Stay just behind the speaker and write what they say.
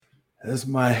This is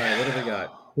my. All right, what have we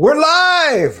got? We're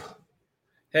live.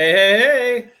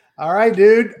 Hey. All right,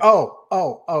 dude.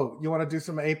 Oh. You want to do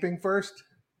some aping first?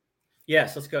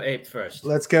 Yes, let's go ape first.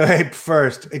 Let's go ape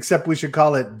first. Except we should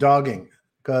call it dogging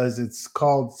because it's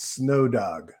called snow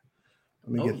dog.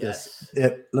 Let me get this.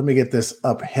 Let me get this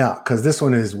up here because this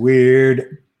one is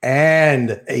weird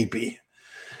and apey.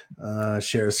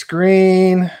 Share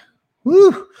screen.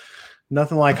 Woo!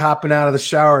 Nothing like hopping out of the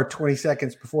shower 20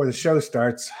 seconds before the show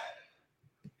starts.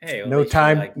 Hey, no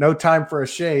time for a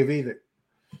shave either.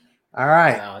 All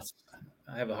right. No,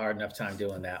 I have a hard enough time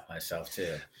doing that myself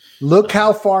too. Look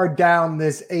how far down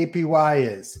this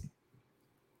APY is.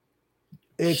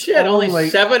 It's only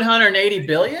 780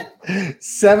 billion?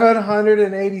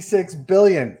 786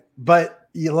 billion. But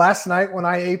last night when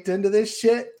I aped into this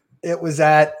shit, it was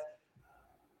at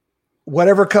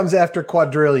whatever comes after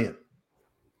quadrillion.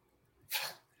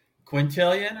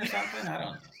 Quintillion or something? I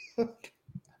don't know.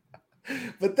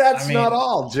 But that's not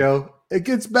all, Joe. It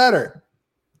gets better.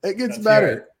 It gets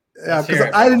better. Yeah,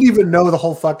 because I didn't even know the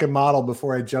whole fucking model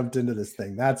before I jumped into this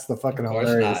thing. That's the fucking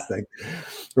hilarious thing.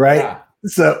 Right? Yeah.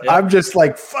 So I'm just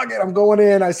like, fuck it, I'm going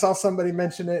in. I saw somebody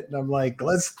mention it, and I'm like,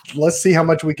 let's see how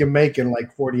much we can make in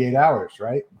like 48 hours,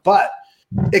 right? But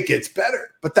it gets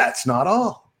better. But that's not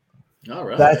all. All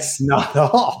right. That's not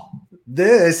all.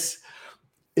 This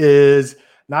is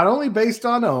not only based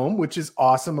on Ohm, which is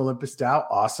awesome, Olympus DAO,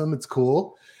 awesome, it's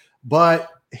cool, but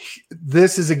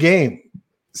this is a game.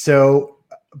 So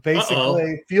basically,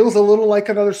 it feels a little like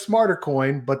another smarter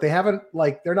coin, but they haven't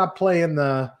they're not playing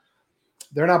the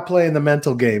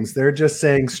mental games. They're just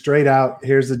saying straight out,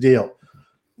 here's the deal.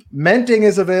 Minting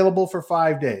is available for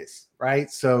 5 days,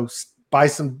 right? So buy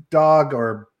some dog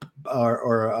or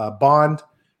a bond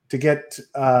to get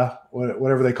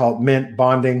whatever they call it,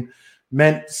 bonding.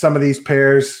 Mint some of these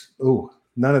pairs. Ooh,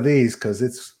 none of these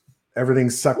because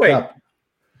everything's sucked up.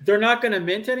 They're not going to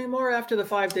mint anymore after the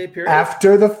 5-day period?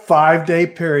 After the 5-day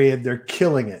period, they're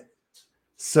killing it.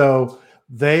 So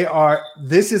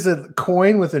this is a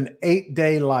coin with an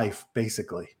 8-day life,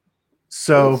 basically.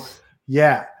 So,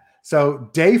 yeah. So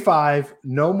day 5,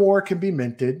 no more can be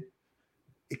minted.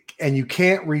 And you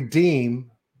can't redeem.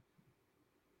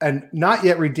 And not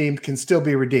yet redeemed can still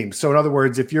be redeemed. So in other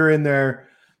words, if you're in there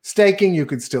staking, you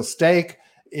could still stake.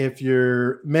 If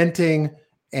you're minting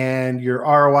and your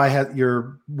ROI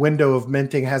your window of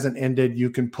minting hasn't ended, you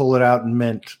can pull it out and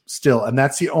mint still. And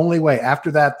that's the only way.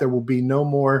 After that, there will be no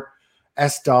more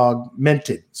SDOG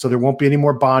minted. So there won't be any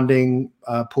more bonding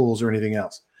pools or anything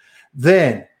else.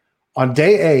 Then on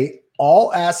day 8,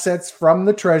 all assets from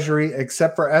the treasury,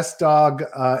 except for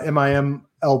SDOG MIM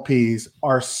LPs,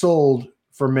 are sold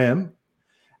for MEM.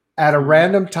 At a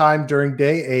random time during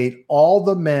day 8, all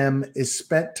the MEM is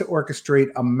spent to orchestrate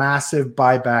a massive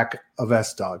buyback of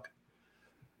SDOG.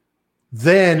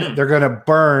 Then they're going to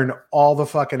burn all the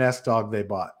fucking SDOG they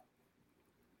bought.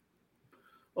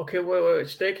 Okay, wait.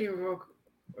 Staking,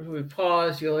 we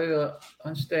pause. You'll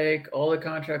unstake. All the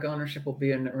contract ownership will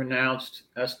be renounced.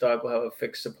 SDOG will have a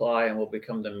fixed supply and will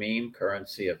become the meme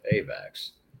currency of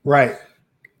AVAX. Right.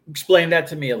 Explain that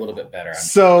to me a little bit better.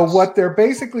 So what they're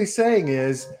basically saying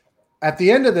is, at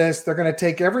the end of this, they're going to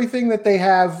take everything that they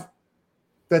have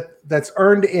that's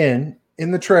earned in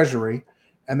the treasury,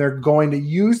 and they're going to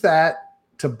use that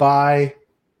to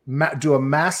do a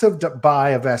massive buy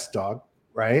of SDOG,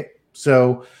 right?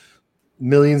 So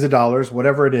millions of dollars,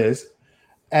 whatever it is.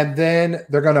 And then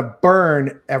they're going to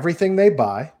burn everything they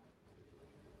buy.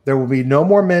 There will be no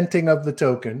more minting of the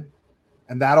token,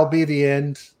 and that'll be the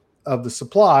end of the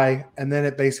supply. And then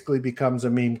it basically becomes a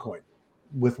meme coin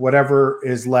with whatever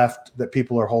is left that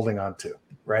people are holding on to,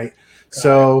 right?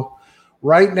 So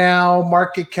right now,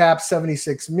 market cap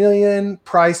 76 million,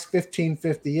 price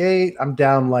 15.58. I'm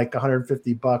down like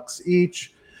 $150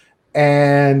 each.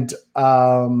 And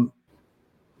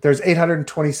there's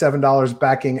 $827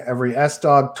 backing every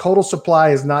SDOG. Total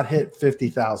supply has not hit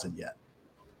 50,000 yet.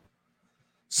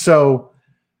 So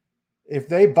if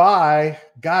they buy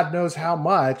God knows how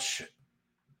much,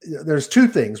 there's two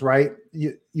things, right?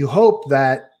 You hope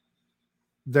that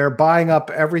they're buying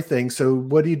up everything. So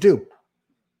what do?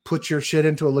 Put your shit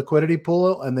into a liquidity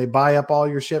pool and they buy up all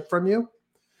your shit from you?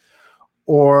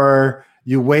 Or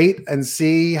you wait and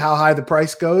see how high the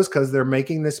price goes because they're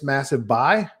making this massive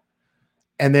buy,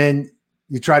 and then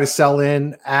you try to sell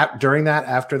in during that,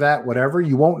 after that, whatever.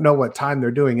 You won't know what time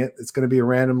they're doing it. It's going to be a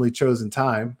randomly chosen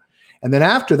time. And then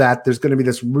after that, there's going to be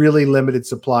this really limited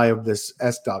supply of this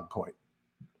SDOG coin.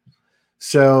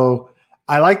 So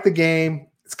I like the game.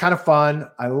 It's kind of fun.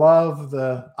 I love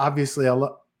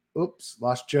oops,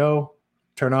 lost Joe.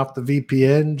 Turn off the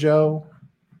VPN, Joe.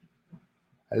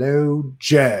 Hello,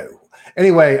 Joe.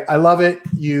 Anyway, I love it.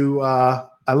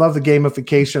 I love the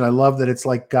gamification. I love that it's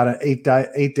like got an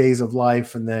 8 days of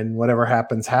life, and then whatever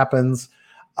happens. It's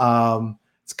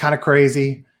kind of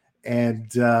crazy,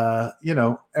 and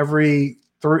every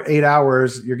 8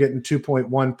 hours you're getting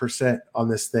 2.1% on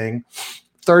this thing,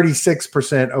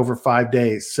 36% over 5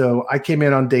 days. So I came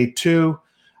in on day 2.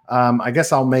 I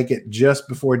guess I'll make it just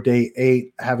before day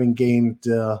 8, having gained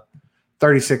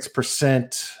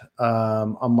 36%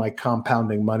 on my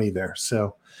compounding money there.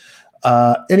 So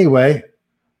anyway,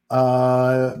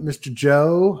 Mr.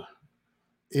 Joe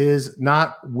is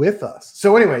not with us.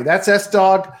 So anyway, that's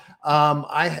S-Dog.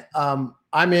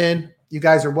 I'm in. You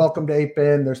guys are welcome to ape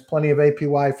in. There's plenty of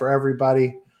APY for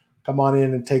everybody. Come on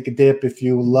in and take a dip if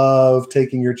you love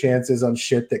taking your chances on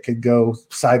shit that could go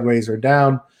sideways or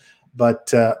down.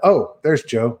 But there's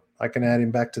Joe. I can add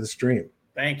him back to the stream.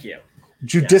 Thank you.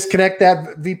 Did you disconnect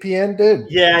that VPN, dude?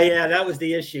 Yeah, that was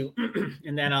the issue.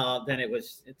 And then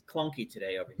it's clunky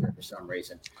today over here for some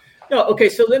reason. No, okay,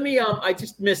 so let me I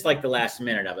just missed like the last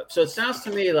minute of it. So it sounds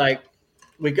to me like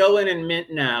we go in and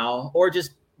mint now, or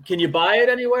just can you buy it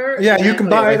anywhere? Yeah, you can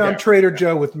buy it on Trader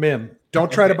Joe with MIM.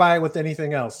 Don't try to buy it with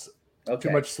anything else. Okay.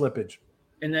 Too much slippage.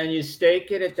 And then you stake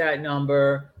it at that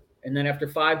number, and then after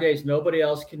 5 days, nobody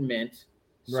else can mint.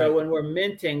 So Right. when we're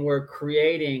minting, we're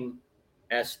creating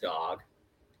S-Dog.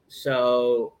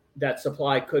 So that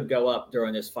supply could go up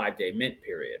during this 5-day mint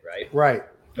period, right? Right.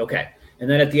 Okay. And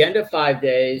then at the end of 5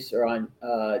 days or on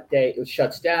day, it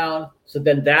shuts down. So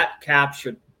then that caps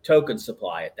your token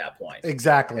supply at that point.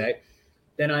 Exactly. Okay.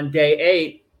 Then on day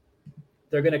 8,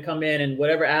 they're going to come in and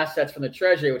whatever assets from the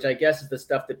treasury, which I guess is the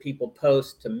stuff that people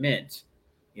post to mint,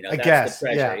 that's the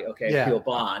treasury. Yeah. Okay. Yeah. To a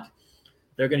bond.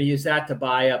 They're going to use that to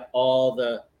buy up all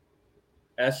the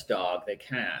S-Dog they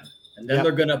can. And then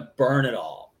they're going to burn it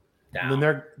all down. And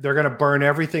then they're going to burn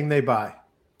everything they buy.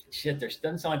 Shit, there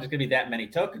doesn't sound like there's going to be that many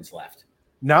tokens left.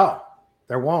 No,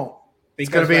 there won't. It's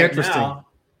going to be interesting. Now,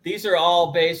 these are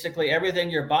all basically everything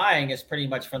you're buying is pretty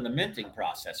much from the minting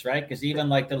process, right? Because even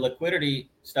like the liquidity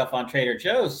stuff on Trader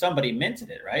Joe's, somebody minted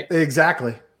it, right?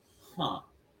 Exactly. Huh.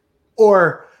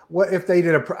 Or what if they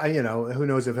did who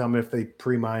knows if they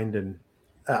pre-mined and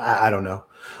I don't know.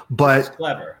 But it's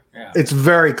clever. Yeah. It's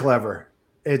very clever.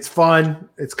 It's fun.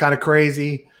 It's kind of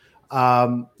crazy.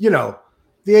 The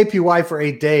APY for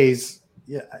 8 days.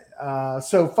 Yeah.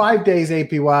 So 5 days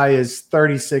APY is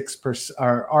 36%,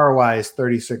 or ROI is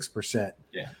 36%.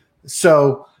 Yeah.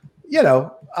 So,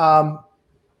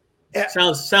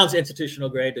 sounds institutional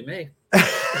grade to me.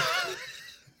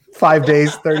 5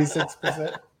 days,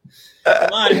 36%.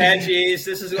 Come on, Hedgies.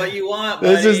 This is what you want,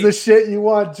 buddy. This is the shit you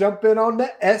want. Jump in on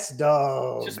the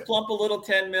S-Dog. Just plump a little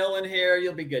 10 mil in here.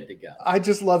 You'll be good to go. I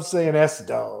just love saying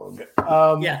S-Dog.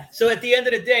 Yeah. So at the end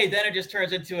of the day, then it just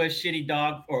turns into a shitty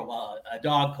dog or a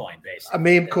dog coin, basically. A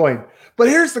meme coin. But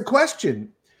here's the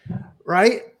question,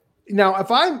 right? Now, if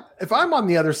I'm on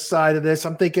the other side of this,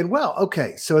 I'm thinking, well,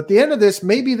 okay, so at the end of this,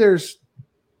 maybe there's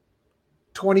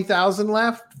 20,000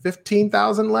 left,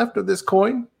 15,000 left of this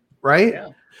coin, right? Yeah.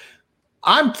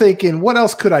 I'm thinking, what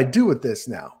else could I do with this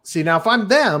now? See, now if I'm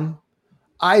them,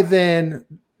 I then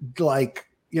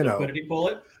Liquidity pull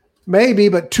it? Maybe,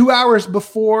 but 2 hours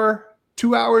before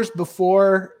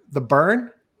the burn,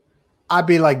 I'd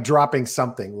be like dropping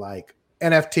something like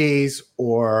NFTs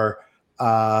or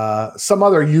some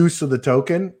other use of the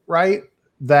token, right?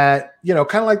 That, kind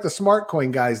of like the smart coin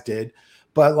guys did,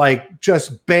 but like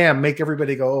just bam, make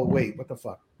everybody go, oh wait, what the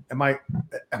fuck? Am I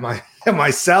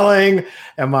selling?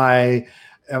 Am I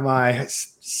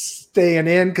staying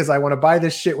in because I want to buy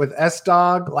this shit with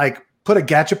S-Dog? Like put a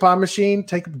gachapon machine,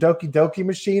 take a Doki Doki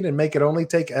machine and make it only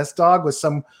take S-Dog with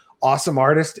some awesome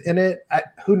artist in it.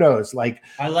 Who knows? Like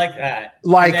I like that.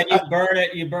 Like and then you burn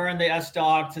it. You burn the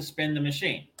S-Dog to spin the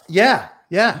machine. Yeah.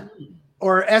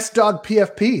 Or S-Dog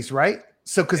PFPs, right?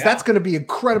 So because that's going to be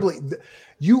incredibly.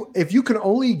 If you can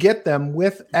only get them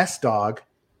with S-Dog,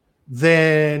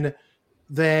 then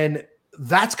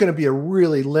that's going to be a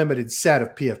really limited set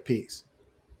of PFPs,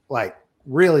 like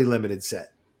really limited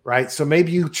set, right? So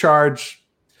maybe you charge,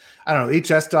 I don't know,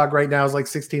 each S-Dog right now is like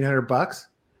 $1,600.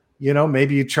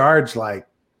 Maybe you charge like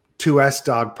 2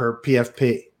 S-Dog per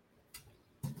PFP.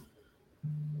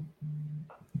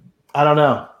 I don't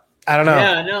know.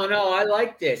 Yeah, no, I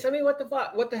like this. I mean, what the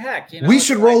fuck? What the heck? We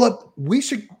should we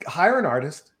should hire an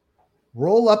artist,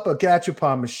 roll up a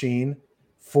gachapon machine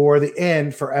for the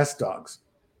end for S-Dogs.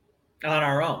 On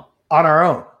our own.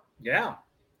 Yeah.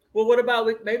 Well, what about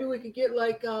maybe we could get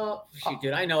like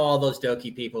dude, I know all those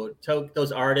Doki people,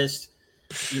 those artists,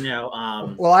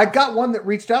 Well, I got one that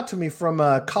reached out to me from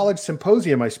a college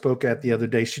symposium I spoke at the other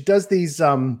day. She does these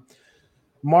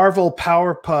Marvel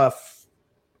Powerpuff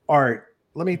art.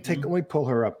 Let me pull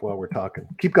her up while we're talking.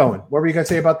 Keep going. What were you gonna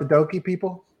say about the Doki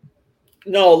people?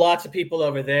 No, lots of people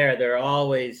over there. They're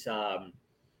always,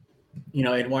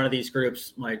 in one of these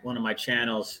groups, like one of my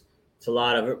channels. It's a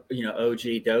lot of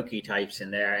OG Doki types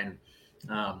in there, and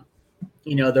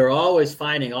they're always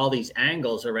finding all these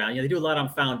angles around. They do a lot on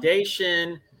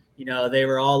foundation. They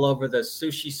were all over the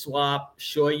sushi swap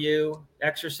shoyu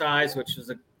exercise, which was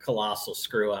a colossal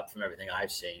screw up from everything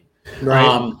I've seen.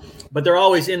 Right. But they're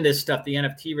always in this stuff, the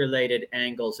NFT related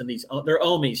angles, and they're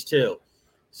Omis too.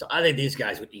 So I think these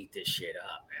guys would eat this shit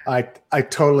up, man. I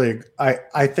totally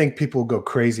I think people go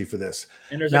crazy for this.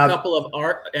 And there's a couple of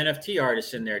NFT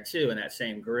artists in there too in that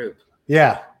same group.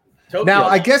 Yeah. Tokyo now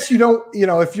I guess you don't,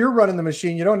 if you're running the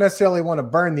machine, you don't necessarily want to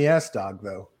burn the S-Dog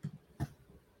though.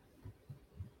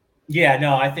 Yeah,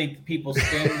 no, I think people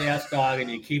spin the S-Dog and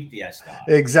you keep the S-Dog.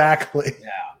 Exactly.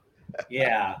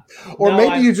 Yeah. Or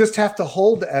maybe you just have to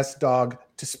hold the S-Dog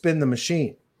to spin the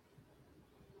machine.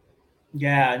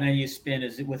 Yeah, and then you spin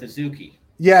with Azuki.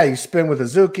 Yeah, you spin with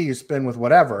Azuki, you spin with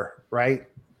whatever, right?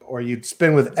 Or you'd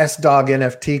spin with S-Dog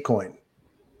NFT coin,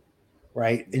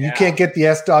 right? And you can't get the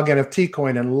S-Dog NFT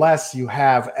coin unless you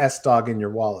have S-Dog in your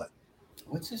wallet.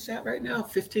 What's this at right now?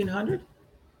 1,500?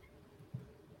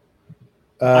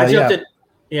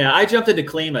 I jumped into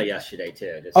Klima yesterday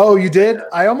too. You did?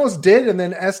 I almost did, and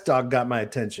then S-Dog got my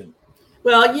attention.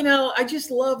 Well, I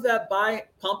just love that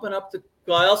pumping up the.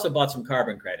 Well, I also bought some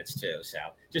carbon credits too, so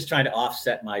just trying to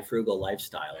offset my frugal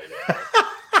lifestyle a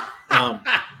little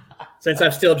bit. Since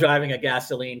I'm still driving a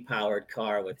gasoline-powered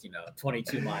car with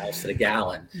 22 miles to the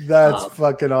gallon. That's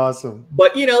fucking awesome.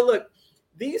 But look,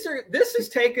 this is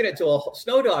taking it to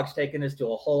Snow Dog's taking this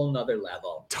to a whole nother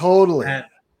level. Totally. And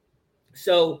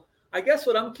so I guess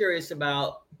what I'm curious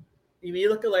about, you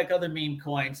look at like other meme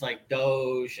coins like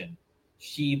Doge and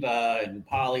Shiba and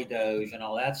Polydoge and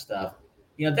all that stuff.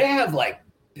 They have like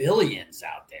billions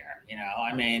out there.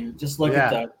 Just look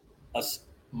at the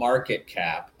market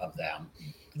cap of them.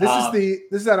 This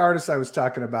is that artist I was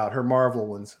talking about, her Marvel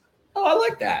ones. Oh, I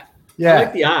like that. Yeah. I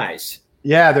like the eyes.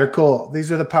 Yeah, they're cool.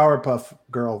 These are the Powerpuff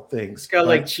Girl things. It's got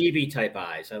like chibi type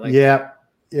eyes. I like that.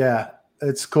 Yeah,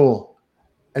 it's cool.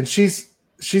 And she's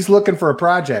looking for a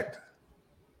project.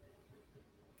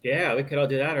 Yeah, we could all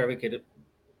do that, or we could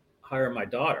hire my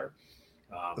daughter.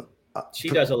 She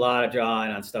does a lot of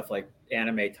drawing on stuff like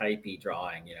anime typey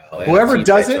drawing. Whoever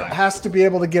does it has to be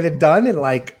able to get it done in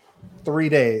like 3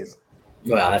 days.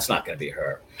 Well, that's not going to be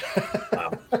her.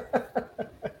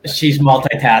 She's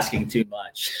multitasking too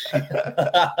much.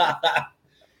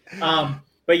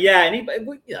 But yeah, anybody,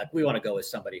 we want to go with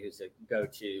somebody who's a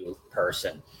go-to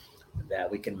person that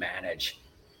we can manage.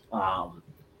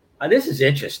 This is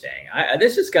interesting. I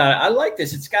like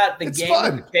this. It's got the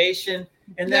gamification,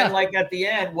 and then like at the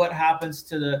end, what happens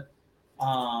to the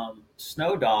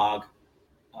Snow Dog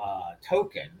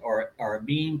token or a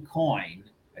meme coin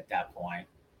at that point?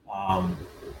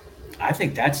 I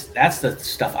think that's the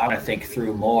stuff I want to think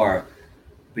through more,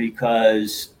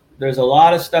 because there's a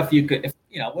lot of stuff you could.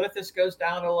 What if this goes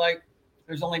down to like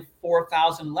there's only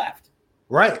 4,000 left?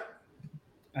 Right.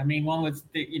 I mean, one would,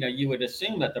 you would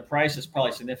assume that the price is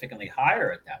probably significantly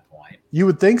higher at that point. You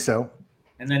would think so.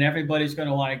 And then everybody's going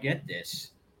to want to get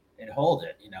this and hold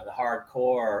it, the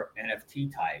hardcore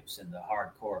NFT types and the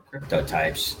hardcore crypto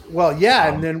types. Well,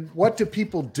 yeah. And then what do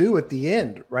people do at the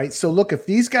end, right? So look, if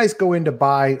these guys go in to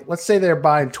buy, let's say they're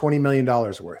buying $20 million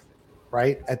worth,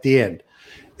 right? At the end,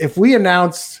 if we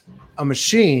announce a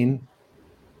machine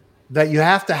that you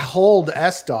have to hold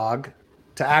S-Dog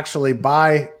to actually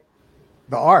buy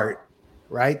the art,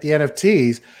 right? The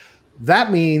NFTs,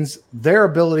 that means their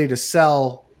ability to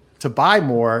sell, to buy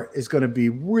more is going to be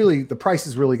the price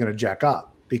is really going to jack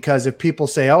up, because if people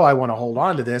say, oh, I want to hold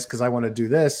on to this because I want to do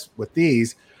this with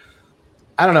these,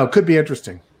 I don't know. It could be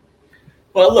interesting.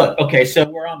 Well, look, okay. So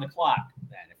we're on the clock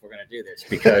then if we're going to do this,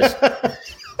 because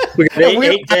we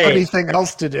don't have anything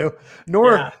else to do,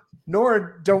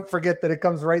 nor don't forget that it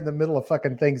comes right in the middle of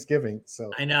fucking Thanksgiving.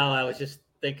 So I know, I was just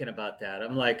thinking about that.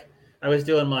 I'm like, I was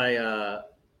doing my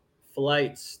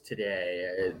flights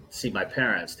today, see my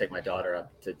parents, take my daughter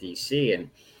up to DC, and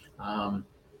and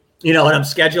I'm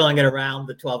scheduling it around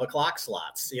the 12 o'clock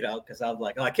slots, because I'm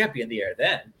like, oh, I can't be in the air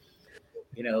then.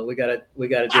 We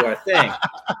gotta do our thing.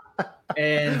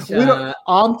 And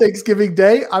on Thanksgiving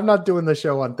Day, I'm not doing the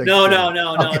show on Thanksgiving.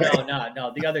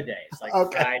 No. The other days, like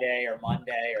Friday or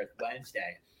Monday or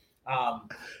Wednesday.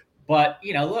 But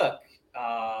look.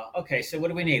 Okay, so what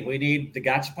do we need? We need the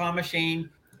gachapon machine,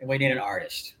 and we need an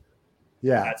artist.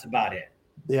 Yeah, that's about it.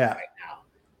 Yeah, right now,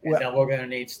 and then we're gonna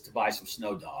need to buy some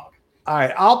Snow Dog. All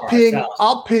right,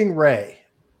 I'll ping Ray.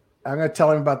 I'm gonna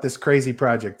tell him about this crazy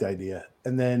project idea,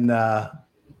 and then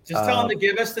just tell him to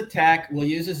give us the tech. We'll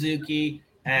use Azuki,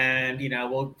 and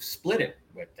we'll split it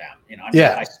with them.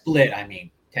 By split I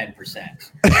mean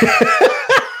 10%.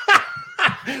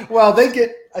 Well,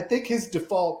 I think his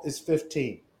default is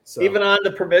 15. So even on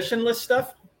the permissionless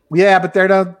stuff. Yeah, but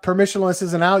permissionless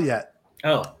isn't out yet.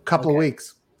 Oh, a couple of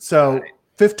weeks. So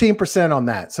 15% on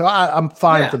that. So I'm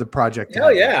fine for the project. Oh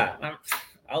yeah,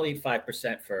 I'll eat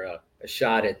 5% for a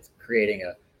shot at creating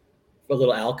a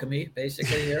little alchemy,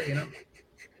 basically here.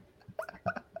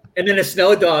 And then the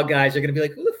Snow Dog guys are going to be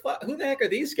like, who the heck are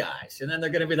these guys? And then they're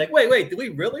going to be like, wait, do we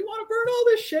really want to burn all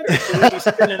this shit, or should we be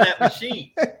spinning that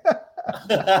machine?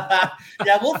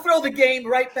 Yeah, we'll throw the game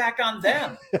right back on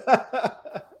them.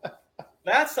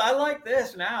 I like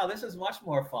this now. This is much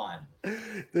more fun.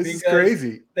 This is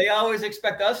crazy. They always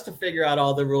expect us to figure out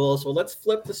all the rules. Well, let's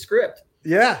flip the script.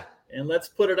 Yeah. And let's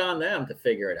put it on them to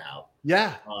figure it out.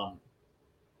 Yeah.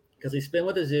 Because they spin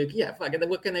with Azuki. Yeah, fuck it.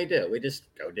 What can they do? We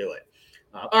just go do it.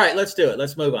 All right, let's do it.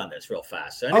 Let's move on this real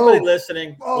fast. So anybody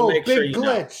listening, we'll make sure you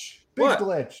know. Big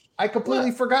glitch. I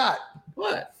completely forgot.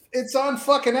 What? It's on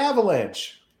fucking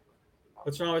Avalanche.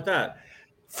 What's wrong with that?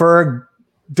 For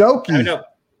Doki. I know.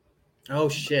 Oh,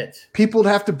 shit. People would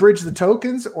have to bridge the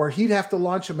tokens, or he'd have to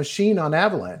launch a machine on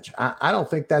Avalanche. I don't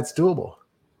think that's doable.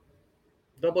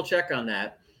 Double check on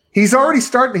that. He's already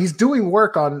starting. He's doing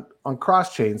work on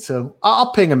cross-chain, so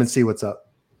I'll ping him and see what's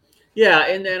up. Yeah,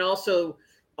 and then also,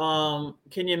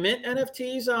 can you mint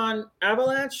NFTs on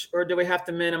Avalanche, or do we have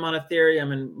to mint them on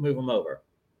Ethereum and move them over?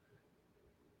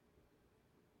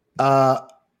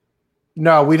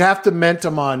 No, we'd have to mint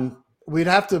them on.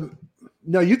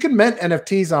 No, you can mint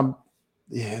NFTs on.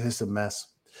 Yeah, this is a mess.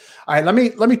 All right, let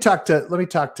me talk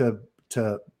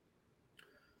to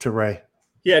Ray.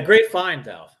 Yeah, great find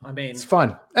though. I mean, it's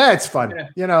fun. It's fun.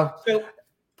 Yeah. So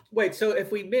wait, so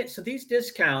if we mint, so these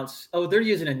discounts, they're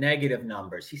using a negative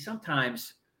number. See,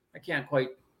 sometimes I can't quite.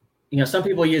 Some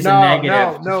people use a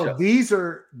negative. No. These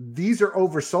are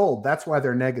oversold. That's why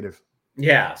they're negative.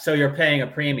 Yeah, so you're paying a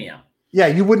premium. Yeah,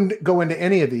 you wouldn't go into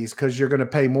any of these because you're going to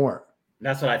pay more.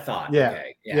 That's what I thought. Yeah.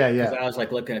 Okay. Yeah. I was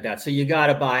like looking at that. So you got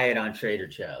to buy it on Trader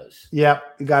Joe's.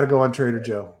 Yep, you got to go on Trader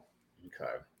Joe.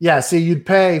 Okay. Yeah, see, you'd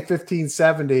pay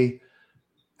 $15.70,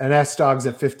 and S-Dog's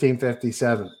at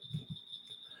 $15.57.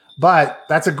 But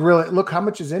that's a grill. Look how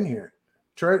much is in here.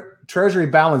 Treasury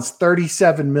balance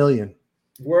 $37 million.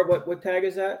 What tag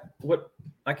is that? What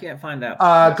I can't find that.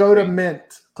 Go to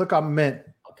Mint. Click on Mint.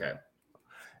 Okay.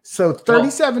 So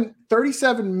 37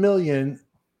 million.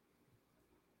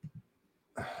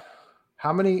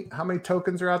 How many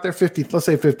tokens are out there? 50. Let's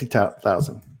say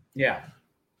 50,000. Yeah.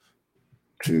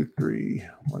 2, 3,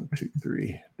 1, 2,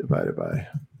 3 divided by.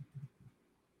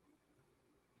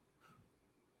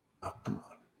 Oh, come on.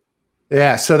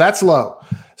 Yeah, so that's low.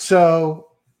 So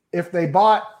if they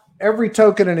bought every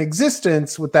token in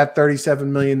existence with that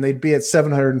 37 million, they'd be at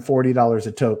 $740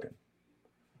 a token.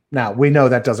 Now, we know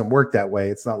that doesn't work that way.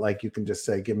 It's not like you can just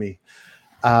say, give me.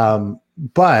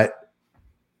 But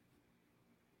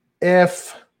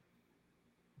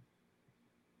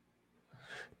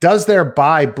does their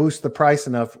buy boost the price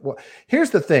enough? Well, here's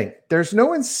the thing. There's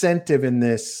no incentive in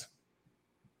this.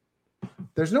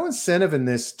 There's no incentive in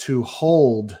this to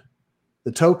hold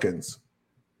the tokens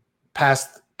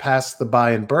past the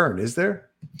buy and burn, is there?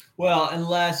 Well,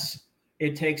 unless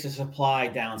it takes the supply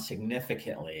down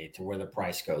significantly to where the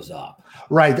price goes up.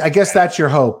 Right. I guess that's your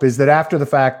hope, is that after the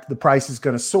fact, the price is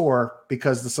going to soar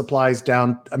because the supply is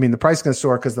down. I mean, the price is going to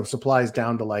soar because the supply is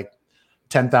down to like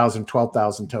 10,000,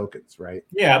 12,000 tokens, right?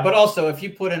 Yeah, but also if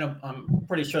you put in I'm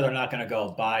pretty sure they're not going to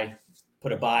go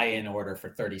put a buy-in order for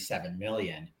 37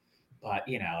 million. But,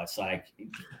 it's like,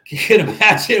 you can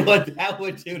imagine what that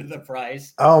would do to the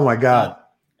price. Oh, my God.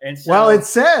 And so, well, it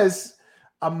says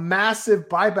a massive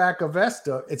buyback of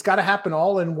Vesta. It's got to happen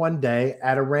all in one day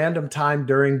at a random time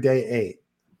during day 8.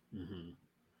 Mm-hmm.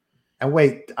 And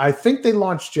wait, I think they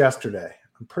launched yesterday.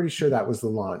 I'm pretty sure that was the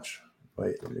launch.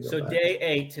 Wait, let me go back. Day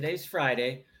 8, today's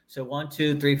Friday. So 1,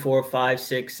 2, 3, 4, 5,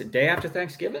 6, a day after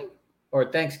Thanksgiving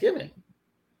or Thanksgiving?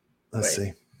 Let's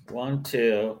see. 1,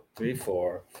 2, 3,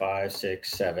 4, 5,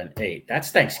 6, 7, 8.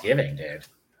 That's Thanksgiving, dude.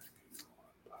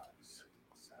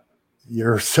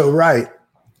 You're so right.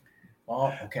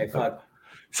 Oh, okay, fine.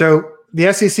 So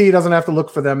the SEC doesn't have to look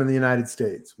for them in the United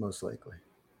States, most likely.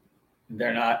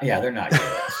 They're not. Yeah, they're not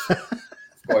U.S. Of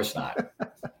course not.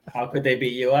 How could they be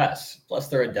U.S.? Plus,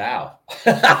 they're a DAO.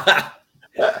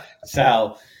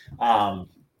 So,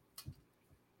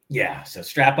 yeah. So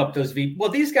strap up those Well,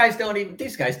 these guys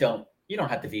don't. You don't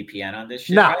have the VPN on this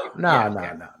shit. No, right?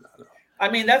 no. I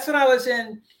mean, that's what I was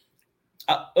in.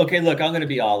 Okay, look, I'm going to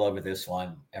be all over this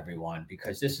one, everyone,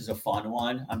 because this is a fun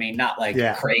one. I mean, not like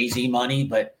crazy money,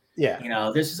 but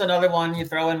this is another one you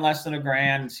throw in less than $1,000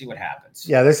 and see what happens.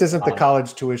 Yeah, this isn't the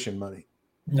college tuition money.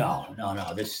 No.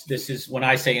 This is, when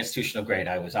I say institutional grade,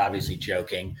 I was obviously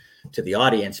joking to the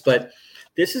audience, but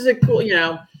this is a cool,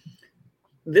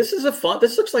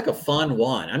 this looks like a fun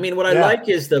one. I mean, what I like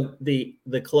is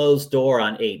the closed door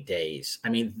on 8 days. I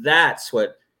mean, that's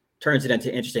what turns it into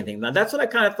an interesting thing. Now, that's what I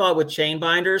kind of thought with chain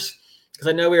binders, because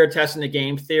I know we were testing the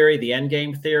game theory, the end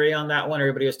game theory on that one.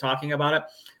 Everybody was talking about it.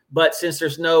 But since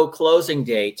there's no closing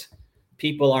date,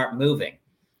 people aren't moving.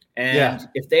 And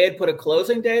if they had put a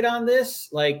closing date on this,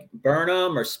 like burn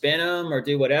them or spin them or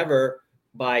do whatever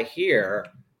by here,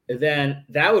 then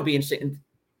that would be interesting.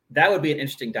 That would be an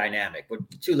interesting dynamic. We're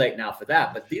too late now for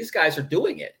that. But these guys are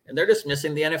doing it, and they're just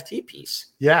missing the NFT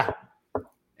piece. Yeah.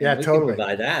 Yeah, totally.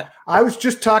 By that, I was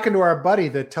just talking to our buddy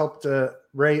that helped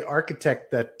Ray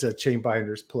architect that chain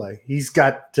binders play. He's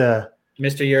got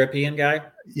Mr. European guy.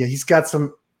 Yeah, he's got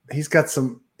some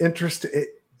interest.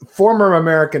 Former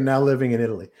American, now living in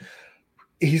Italy.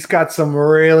 He's got some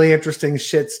really interesting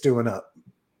shit stewing up.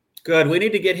 Good. We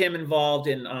need to get him involved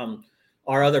in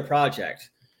our other project.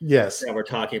 Yes, that we're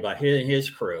talking about his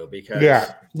crew, because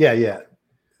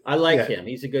I like him.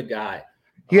 He's a good guy.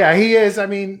 Yeah, he is. I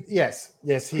mean, yes,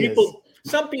 he is.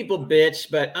 Some people bitch,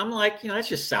 but I'm like, that's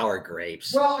just sour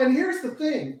grapes. Well, and here's the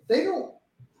thing: they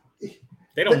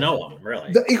don't know him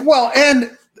really.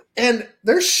 And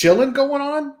there's shilling going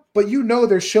on, but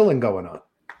there's shilling going on,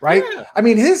 right? Yeah. I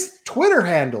mean, his Twitter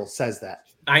handle says that.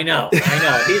 I know.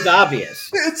 He's obvious.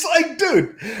 It's like,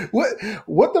 dude,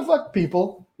 what the fuck,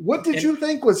 people? What did you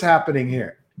think was happening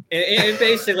here? And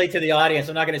basically, to the audience,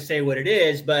 I'm not going to say what it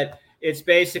is, but it's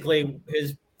basically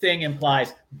his thing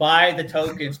implies buy the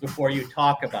tokens before you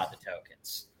talk about the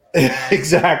tokens.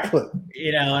 Exactly.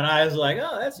 And I was like,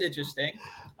 oh, that's interesting.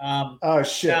 Oh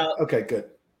shit. Now, okay,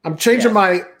 good. I'm changing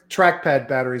my trackpad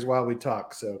batteries while we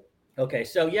talk. So. Okay.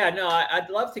 So I'd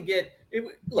love to get.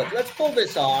 Look, let's pull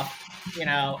this off. I'm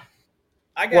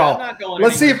not going.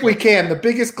 Let's see if we can. The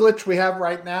biggest glitch we have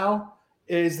right now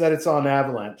is that it's on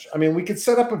Avalanche. I mean, we could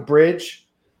set up a bridge,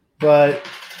 but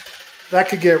that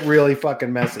could get really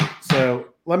fucking messy. So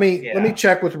let me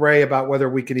check with Ray about whether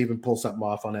we could even pull something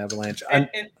off on Avalanche.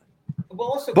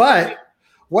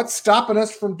 What's stopping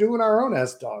us from doing our own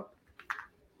S-Dog?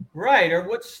 Right, or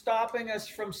what's stopping us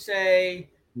from, say,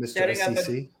 Mr.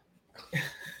 SEC?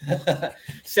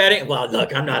 Well,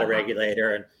 look, I'm not a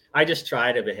regulator, and I just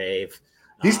try to behave.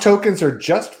 These tokens are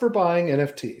just for buying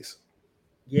NFTs.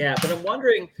 Yeah, but I'm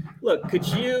wondering, look, could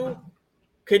you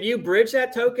bridge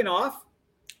that token off?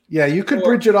 Yeah, you could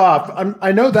bridge it off.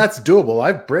 I know that's doable.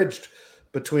 I've bridged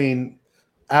between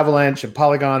Avalanche and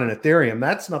Polygon and Ethereum.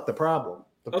 That's not the problem.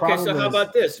 How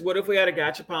about this? What if we had a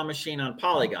gachapon machine on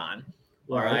Polygon,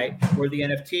 all right, where the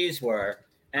NFTs were,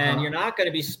 and you're not going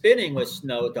to be spinning with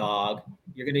Snowdog.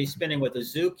 You're going to be spinning with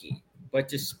Azuki. But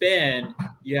to spin,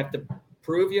 you have to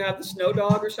prove you have the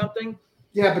Snowdog or something.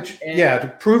 Yeah, but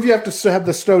to prove you have to have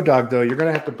the Snowdog, though, you're going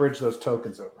to have to bridge those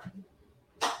tokens over.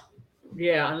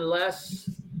 Yeah, unless,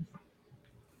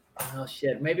 oh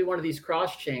shit, maybe one of these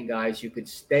cross-chain guys, you could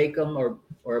stake them or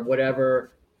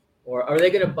whatever. Or are they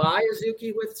going to buy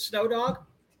Azuki with Snowdog?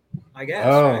 I guess.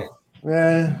 Oh,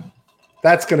 right?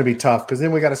 That's going to be tough because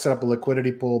then we got to set up a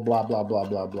liquidity pool. Blah blah blah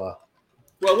blah blah.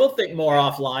 Well, we'll think more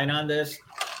offline on this.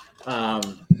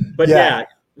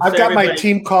 I've got my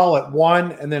team call at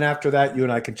 1, and then after that, you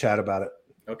and I can chat about it.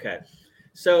 Okay.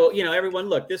 So, everyone,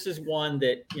 look, this is one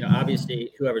that,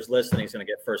 obviously whoever's listening is going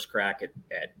to get first crack at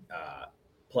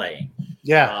playing.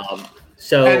 Yeah.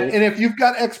 And if you've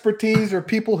got expertise or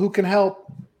people who can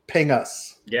help, ping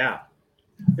us. Yeah.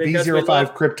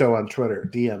 B05 Crypto on Twitter.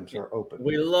 DMs are open.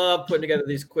 We love putting together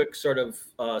these quick sort of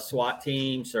SWAT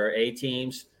teams or A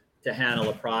teams to handle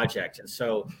a project. And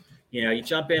so, you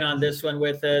jump in on this one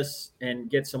with us and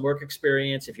get some work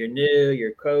experience. If you're new,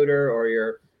 you're a coder, or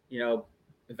you're,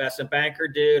 investment banker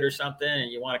dude or something,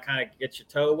 and you want to kind of get your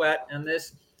toe wet in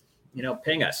this,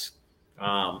 ping us.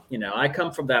 I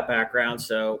come from that background,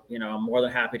 so, I'm more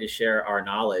than happy to share our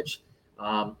knowledge.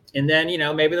 And then,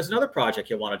 maybe there's another project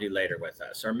you'll want to do later with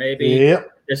us, or maybe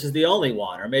this is the only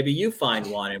one, or maybe you find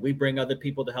one and we bring other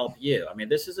people to help you. I mean,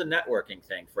 this is a networking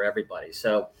thing for everybody.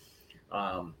 So,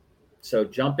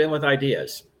 jump in with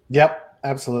ideas. Yep,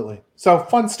 absolutely. So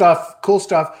fun stuff, cool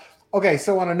stuff. Okay,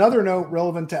 so on another note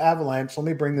relevant to Avalanche, let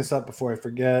me bring this up before I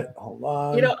forget. Hold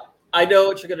on. I know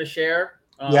what you're going to share.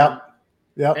 Yep.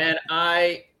 And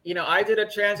I did a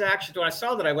transaction. When I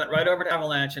saw that, I went right over to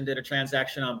Avalanche and did a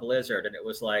transaction on Blizzard, and it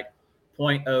was like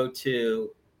 0.02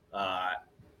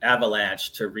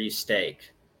 Avalanche to restake.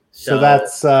 So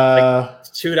that's like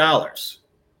 $2.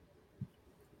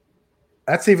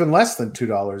 That's even less than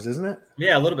 $2, isn't it?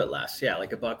 Yeah, a little bit less. Yeah,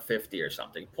 like $1.50 or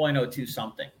something, 0.02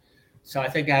 something. So I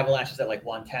think Avalanche is at like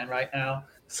 110 right now.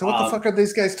 So what the fuck are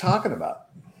these guys talking about?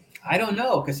 I don't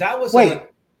know, because that was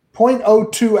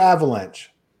 0.02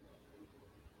 Avalanche.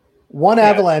 One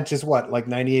Avalanche is what, like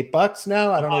 $98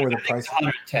 now? I don't know where the price is.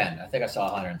 110. I think I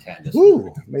saw 110.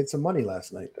 Ooh, made some money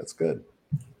last night. That's good.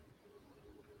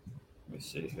 Let me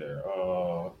see here.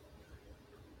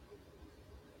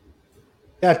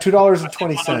 Yeah,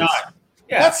 $2.20.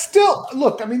 Yeah. That's still,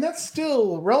 look, I mean, that's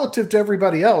still relative to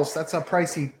everybody else. That's a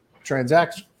pricey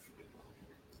transaction.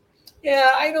 Yeah,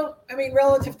 I mean,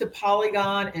 relative to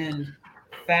Polygon and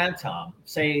Phantom,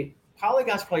 say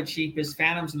Polygon's probably cheapest,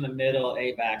 Phantom's in the middle,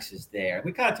 AVAX is there.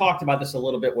 We kind of talked about this a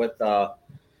little bit with the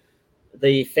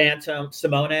Phantom,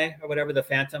 Simone, or whatever, the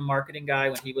Phantom marketing guy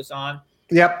when he was on.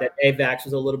 Yep. That AVAX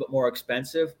was a little bit more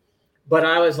expensive. But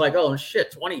I was like, oh,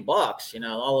 shit, $20,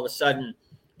 all of a sudden,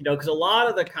 because a lot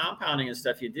of the compounding and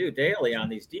stuff you do daily on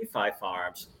these DeFi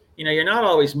farms, you're not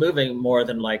always moving more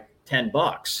than like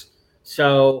 $10.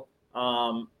 So,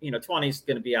 20 is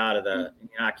going to be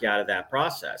knock you out of that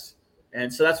process.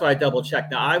 And so that's why I double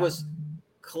checked. Now I was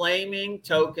claiming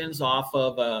tokens off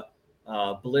of a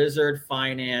Blizzard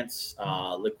Finance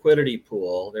liquidity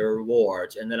pool, their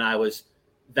rewards, and then I was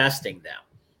vesting them.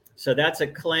 So that's a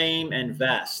claim and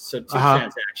vest. So 2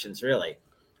 transactions really.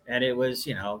 And it was,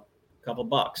 a couple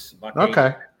bucks.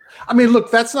 Okay. I mean,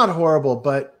 look, that's not horrible,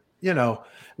 but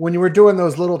when you were doing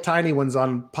those little tiny ones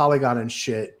on Polygon and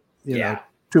shit,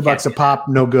 $2 a pop,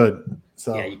 no good.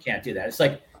 So yeah, you can't do that. It's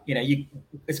like,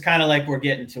 it's kind of like we're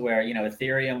getting to where,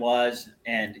 Ethereum was,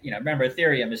 and, remember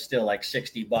Ethereum is still like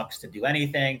 $60 to do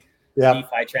anything. Yeah.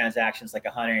 DeFi transactions like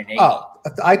 180. Oh,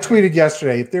 I tweeted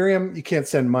yesterday, Ethereum, you can't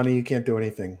send money, you can't do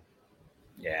anything.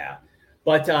 Yeah.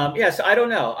 But so I don't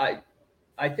know.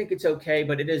 I think it's okay,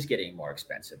 but it is getting more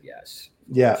expensive. Yes.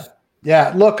 Yeah.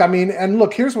 Yeah. Look, I mean, and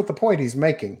look, here's what the point he's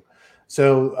making.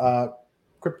 So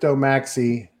Crypto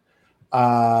Maxi,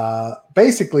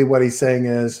 basically what he's saying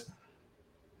is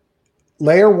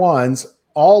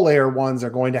all layer ones are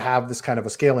going to have this kind of a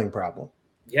scaling problem.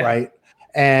 Yeah. Right.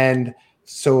 And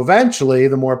so eventually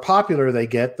the more popular they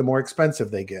get, the more expensive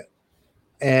they get.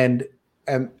 And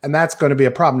that's going to be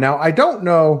a problem. Now, I don't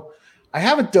know. I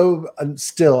haven't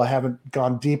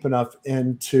gone deep enough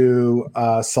into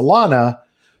Solana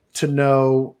to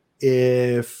know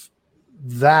if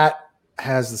that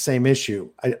has the same issue.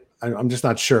 I'm just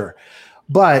not sure.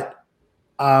 But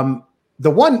the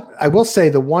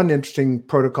one interesting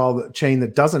protocol chain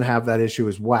that doesn't have that issue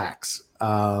is Wax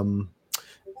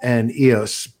and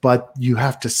EOS, but you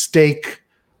have to stake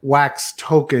Wax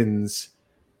tokens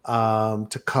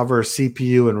to cover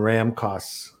CPU and RAM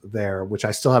costs there, which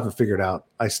I still haven't figured out.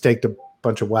 I staked a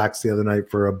bunch of Wax the other night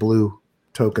for a blue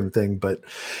token thing. But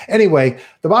anyway,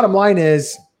 the bottom line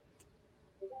is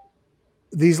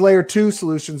these layer 2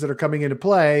 solutions that are coming into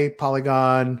play,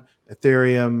 Polygon,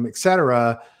 Ethereum,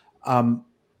 etc.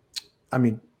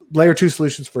 Layer 2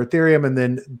 solutions for Ethereum, and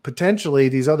then potentially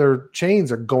these other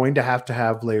chains are going to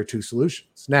have layer 2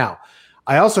 solutions. Now,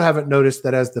 I also haven't noticed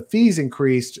that as the fees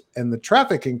increased and the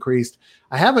traffic increased,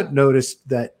 I haven't noticed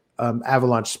that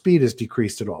Avalanche speed has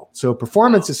decreased at all. So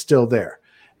performance is still there.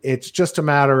 It's just a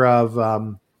matter of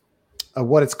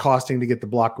what it's costing to get the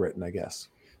block written, I guess.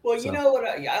 Well, you know what?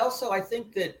 I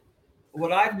think that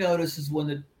what I've noticed is when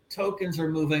the tokens are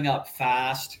moving up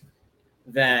fast,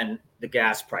 then the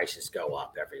gas prices go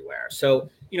up everywhere. So,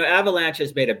 Avalanche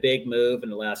has made a big move in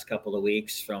the last couple of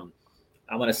weeks from,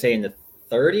 I want to say in the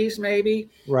 30s maybe,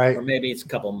 right? Or maybe it's a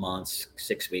couple months,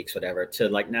 6 weeks, whatever, to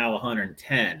like now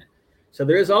 110. So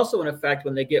there is also an effect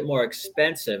when they get more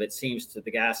expensive,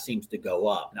 the gas seems to go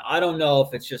up. Now, I don't know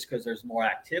if it's just because there's more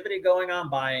activity going on,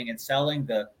 buying and selling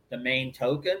the main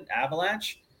token,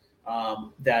 Avalanche,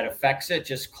 that affects it,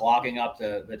 just clogging up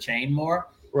the chain more.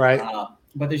 Right.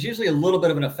 But there's usually a little bit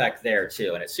of an effect there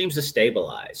too, and it seems to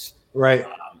stabilize. Right.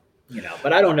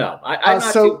 But I don't know.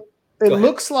 It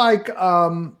looks like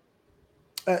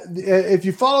if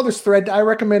you follow this thread, I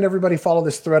recommend everybody follow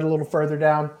this thread a little further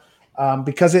down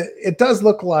because it does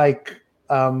look like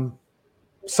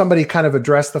somebody kind of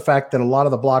addressed the fact that a lot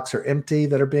of the blocks are empty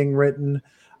that are being written,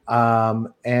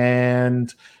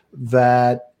 and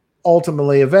that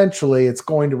ultimately, eventually, it's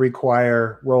going to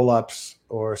require roll-ups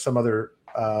or some other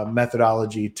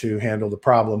methodology to handle the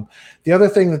problem. The other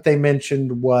thing that they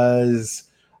mentioned was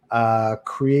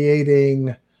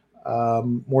creating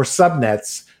more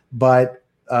subnets, but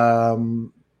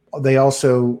they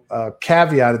also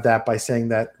caveated that by saying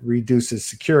that reduces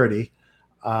security.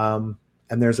 And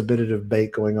and there's a bit of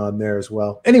debate going on there as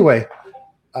well. Anyway,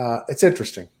 it's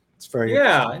interesting. It's very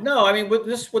interesting. No, I mean, what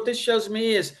this shows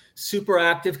me is super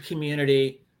active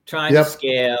community trying to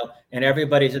scale, and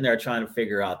everybody's in there trying to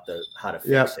figure out how to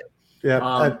fix it.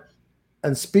 Yeah.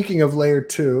 And speaking of layer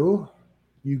 2,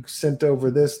 you sent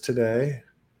over this today.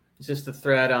 Is this the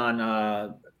thread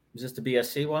on? Is this the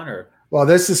BSC one or? Well,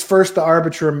 this is first the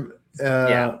Arbitrum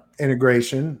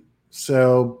integration.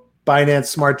 So Binance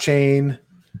Smart Chain.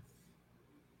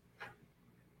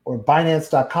 Or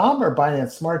Binance.com or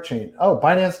Binance Smart Chain? Oh,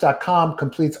 Binance.com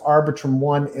completes Arbitrum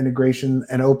 1 integration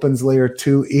and opens layer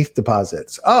 2 ETH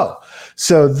deposits. Oh,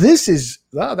 so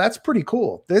that's pretty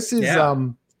cool. This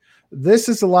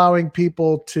is allowing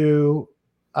people to,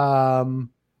 because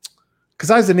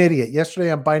I was an idiot.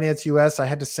 Yesterday on Binance US, I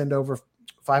had to send over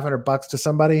 $500 to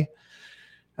somebody.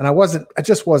 And I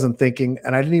just wasn't thinking,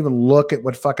 and I didn't even look at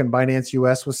what fucking Binance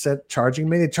US was charging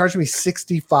me. They charged me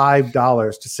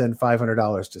 $65 to send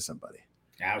 $500 to somebody.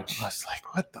 Ouch. I was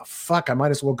like, what the fuck? I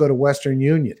might as well go to Western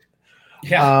Union.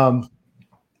 Yeah.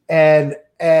 And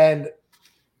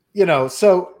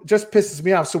so just pisses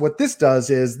me off. So what this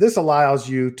does is this allows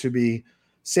you to be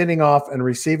sending off and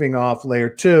receiving off layer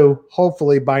 2,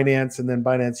 hopefully Binance and then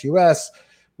Binance US,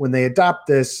 when they adopt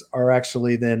this, are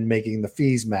actually then making the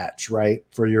fees match, right,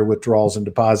 for your withdrawals and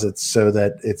deposits, so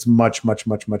that it's much, much,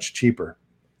 much, much cheaper,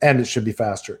 and it should be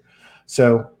faster.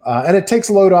 So, and it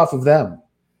takes load off of them.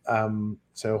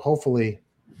 So hopefully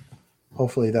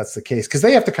that's the case, because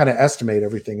they have to kind of estimate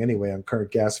everything anyway on current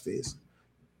gas fees.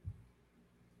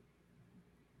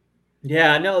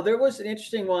 Yeah, no, there was an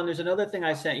interesting one. There's another thing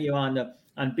I sent you on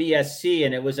BSC,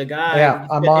 and it was a guy. Yeah,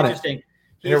 I'm on it.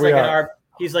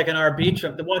 He's like an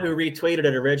Arbitrum. The one who retweeted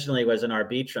it originally was an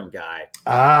Arbitrum guy.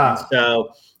 And so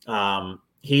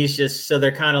he's just, so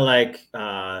they're kind of like,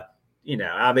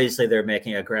 obviously they're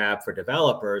making a grab for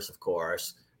developers, of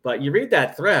course. But you read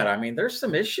that thread, I mean, there's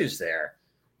some issues there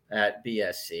at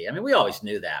BSC. I mean, we always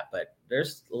knew that, but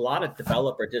there's a lot of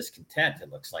developer discontent,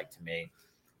 it looks like to me,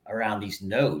 around these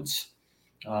nodes.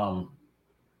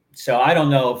 So I don't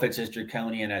know if it's as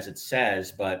draconian as it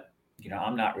says, but,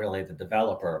 I'm not really the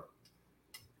developer.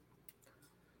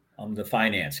 I'm the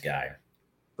finance guy.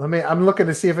 I'm looking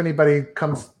to see if anybody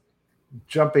comes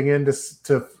jumping in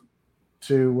to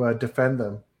defend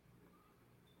them.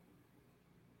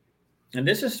 And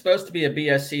this is supposed to be a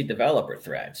BSC developer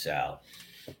thread, Sal.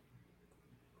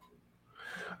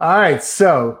 All right.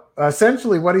 So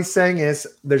essentially what he's saying is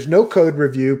there's no code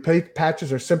review.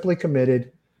 Patches are simply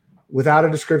committed without a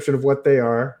description of what they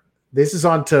are. This is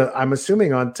I'm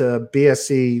assuming onto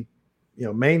BSC,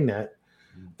 mainnet.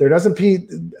 There doesn't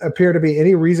appear to be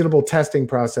any reasonable testing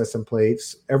process in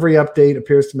place. Every update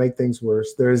appears to make things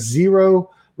worse. There is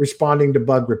zero responding to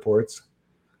bug reports.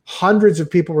 Hundreds of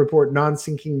people report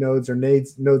non-syncing nodes or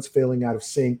nodes failing out of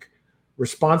sync.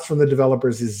 Response from the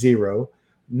developers is zero.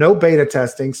 No beta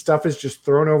testing. Stuff is just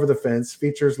thrown over the fence.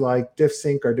 Features like diff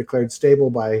sync are declared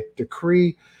stable by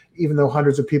decree, even though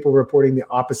hundreds of people reporting the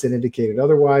opposite indicated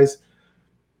otherwise.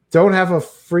 Don't have a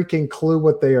freaking clue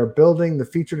what they are building. The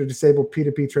feature to disable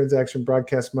P2P transaction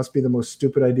broadcast must be the most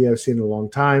stupid idea I've seen in a long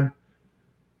time.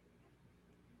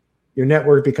 Your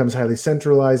network becomes highly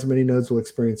centralized. Many nodes will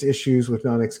experience issues with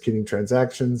non-executing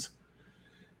transactions.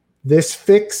 This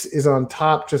fix is on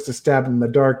top, just a stab in the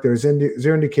dark. There's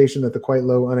zero indication that the quite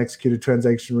low unexecuted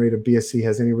transaction rate of BSC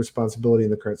has any responsibility in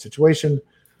the current situation.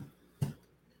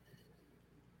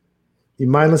 You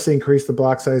mindlessly increase the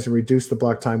block size and reduce the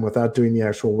block time without doing the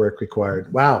actual work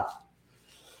required. Wow.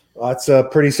 Well, that's a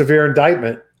pretty severe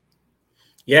indictment.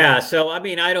 Yeah. So, I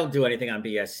mean, I don't do anything on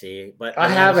BSC, but I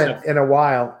haven't in a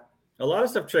while. A lot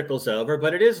of stuff trickles over,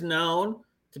 but it is known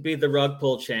to be the rug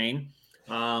pull chain.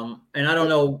 And I don't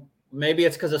know, maybe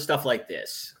it's because of stuff like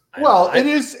this. It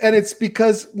is. And it's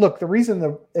because, look, the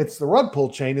reason it's the rug pull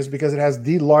chain is because it has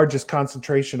the largest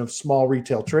concentration of small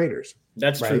retail traders.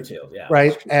 That's true too. Yeah.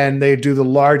 Right. And they do the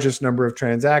largest number of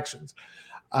transactions.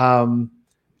 And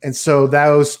so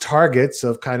those targets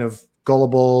of kind of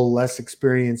gullible, less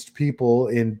experienced people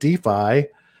in DeFi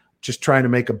just trying to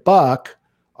make a buck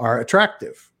are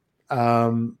attractive.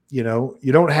 You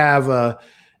don't have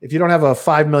if you don't have a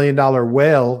 $5 million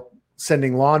whale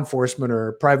sending law enforcement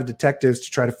or private detectives to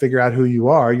try to figure out who you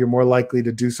are, you're more likely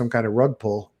to do some kind of rug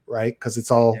pull, right? Because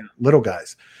it's all little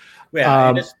guys. Yeah,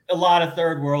 and it's a lot of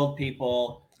third world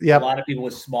people, a lot of people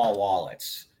with small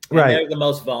wallets. And they're the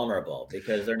most vulnerable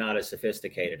because they're not as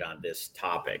sophisticated on this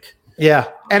topic. Yeah,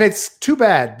 and it's too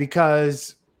bad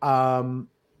because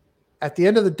at the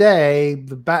end of the day,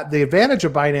 the advantage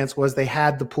of Binance was they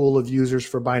had the pool of users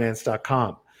for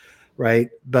Binance.com, right?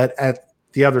 But at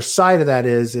the other side of that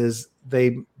is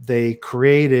they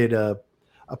created a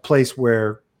place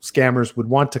where scammers would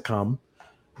want to come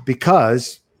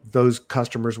because those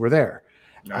customers were there.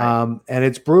 Right. And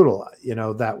it's brutal,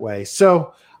 that way.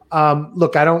 So,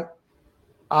 look,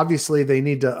 obviously they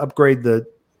need to upgrade the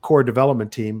core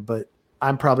development team, but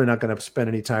I'm probably not going to spend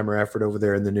any time or effort over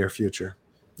there in the near future.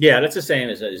 Yeah, that's the same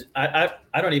as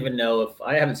I don't even know if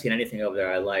I haven't seen anything over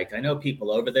there I liked. I know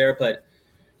people over there, but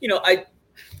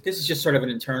this is just sort of an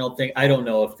internal thing. I don't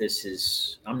know if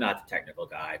I'm not the technical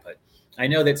guy, but I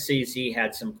know that CZ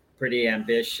had some pretty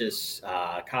ambitious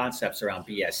concepts around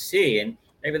BSC, and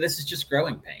maybe this is just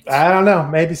growing pains. I don't know.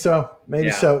 Maybe so. Maybe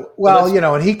so. Well,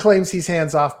 and he claims he's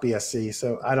hands off BSC,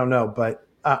 so I don't know, but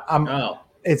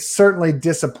it's certainly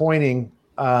disappointing,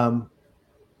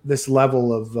 this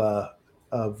level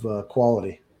of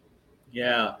quality.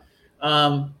 Yeah.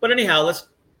 But anyhow,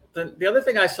 the other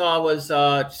thing I saw was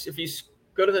if you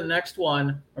go to the next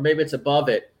one, or maybe it's above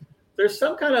it, there's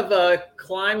some kind of a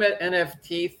climate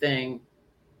NFT thing,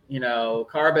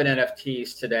 carbon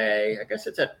NFTs today. I guess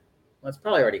it's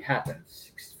probably already happened.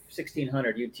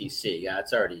 1600 UTC. Yeah,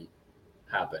 it's already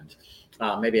happened.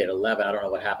 Maybe at 11. I don't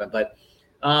know what happened, but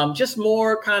just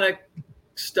more kind of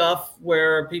stuff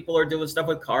where people are doing stuff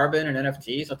with carbon and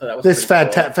NFTs. I thought that was this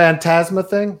Phantasma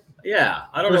thing. Yeah,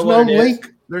 I don't know what it link.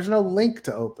 is. There's no link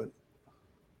to open.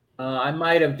 I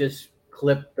might have just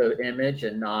clipped the image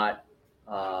and not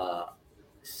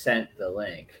sent the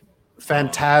link.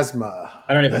 Phantasma.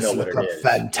 I don't even know what it is.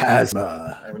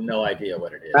 Phantasma. I have no idea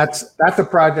what it is. That's a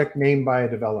project named by a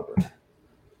developer.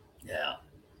 Yeah.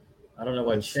 I don't know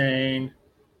what chain.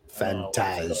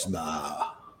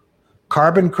 Phantasma.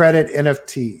 Carbon credit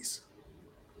NFTs.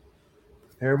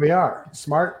 There we are.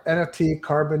 Smart NFT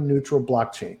carbon neutral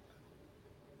blockchain.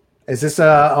 Is this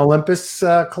a Olympus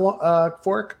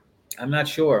fork? I'm not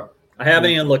sure. I haven't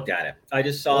even looked at it. I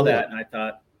just saw that and I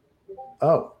thought.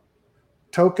 Oh.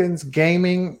 Tokens,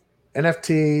 gaming,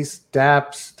 NFTs,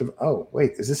 dApps. Oh,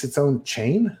 wait. Is this its own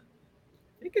chain? I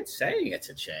think it's saying it's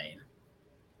a chain.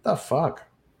 The fuck?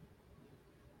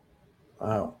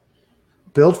 Wow.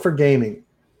 Built for gaming.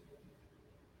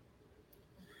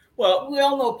 Well, we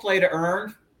all know play to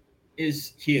earn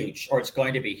is huge, or it's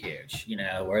going to be huge,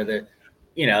 where the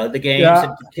games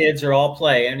that the kids are all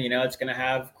playing, it's going to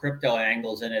have crypto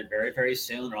angles in it very, very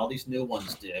soon, or all these new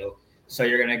ones do. So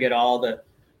you're going to get all the,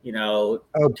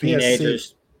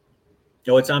 teenagers. BSC.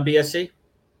 Oh, it's on BSC?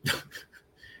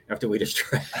 After we just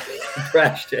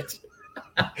trashed it.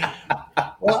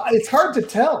 Well, it's hard to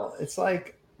tell. It's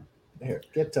like, here,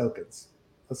 get tokens.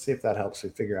 Let's see if that helps you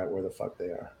figure out where the fuck they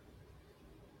are.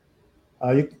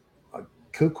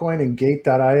 KuCoin and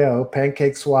Gate.io,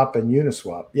 PancakeSwap and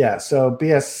Uniswap. Yeah, so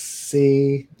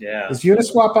BSC. Yeah. Is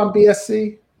Uniswap on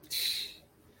BSC?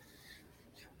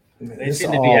 They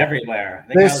seem to be everywhere.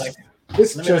 Let me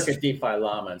look at DeFi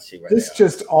Llama and see where this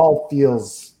just all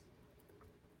feels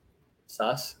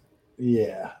sus.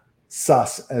 Yeah,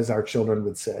 sus, as our children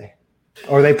would say.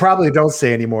 Or they probably don't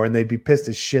say anymore, and they'd be pissed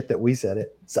as shit that we said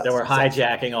it. Sus, they were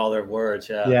hijacking all their words.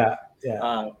 Yeah.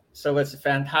 So it's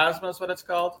Phantasma is what it's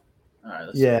called? All right,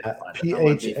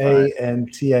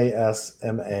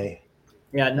 PHANTASMA.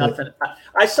 Yeah, nothing.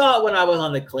 I saw it when I was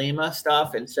on the Klima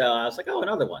stuff, and so I was like, oh,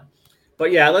 another one.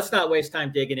 But yeah, let's not waste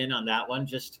time digging in on that one.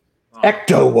 Just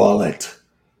Ecto Wallet.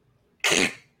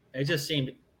 It just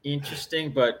seemed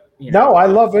interesting, but No, I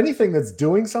love anything that's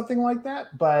doing something like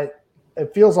that, but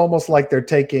it feels almost like they're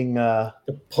taking the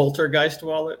Poltergeist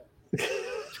wallet.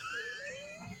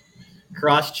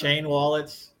 Cross-chain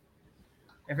wallets.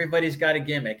 Everybody's got a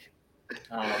gimmick.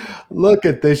 Look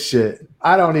at this shit.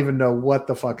 I don't even know what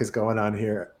the fuck is going on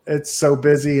here. It's so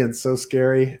busy and so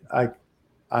scary. And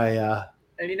I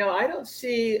don't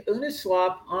see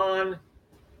Uniswap on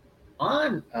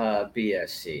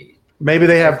BSC. Maybe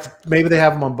they have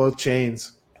them on both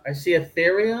chains. I see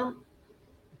Ethereum,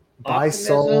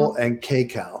 Bisol, and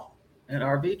KCal. And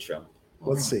Arbitrum.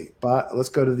 Let's see. Let's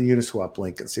go to the Uniswap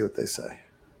link and see what they say.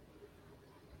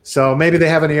 So maybe they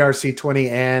have an ERC20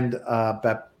 and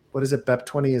BEP. What is it?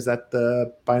 BEP20? Is that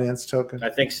the Binance token? I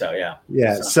think so. Yeah.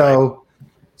 Yeah. So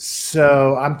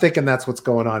I'm thinking that's what's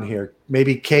going on here.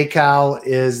 Maybe KCal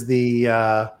is the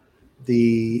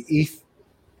ETH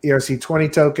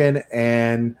ERC20 token,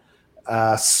 and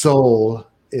Sol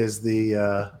is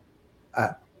the.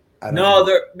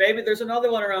 Maybe there's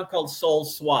another one around called Sol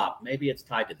Swap. Maybe it's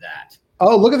tied to that.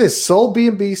 Oh, look at this. Sol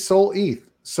BNB, Sol ETH.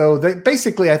 So they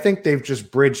basically, I think they've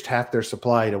just bridged half their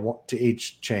supply to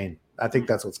each chain. I think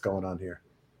that's what's going on here.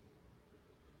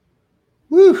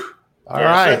 Woo! All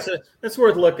right. So that's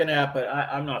worth looking at, but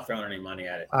I'm not throwing any money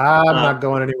at it. I'm not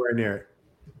going anywhere near it.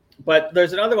 But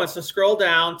there's another one. So scroll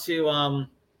down to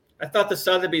I thought the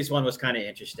Sotheby's one was kind of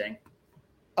interesting.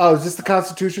 Oh, is this the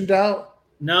Constitution DAO?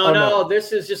 No,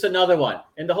 this is just another one.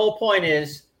 And the whole point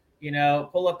is,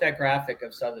 pull up that graphic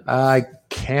of Sotheby's. I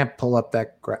can't pull up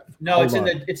that graphic. No, it's in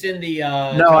the.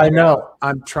 No, I know.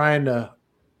 I'm trying.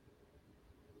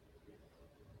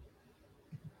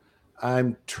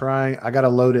 I got to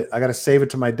load it. I got to save it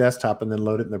to my desktop and then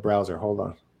load it in the browser. Hold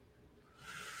on.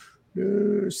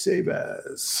 Save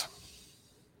as.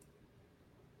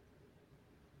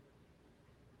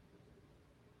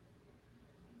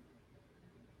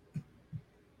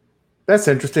 That's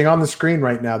interesting. On the screen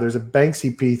right now, there's a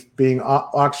Banksy piece being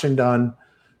auctioned on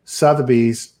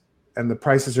Sotheby's, and the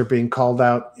prices are being called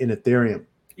out in Ethereum.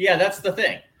 Yeah, that's the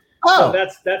thing. Oh, so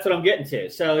that's what I'm getting to.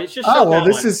 So it's just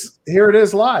here it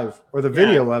is live, or the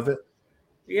video of it.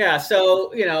 Yeah,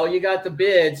 so you got the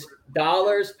bids: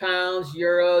 dollars, pounds,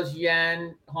 euros,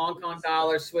 yen, Hong Kong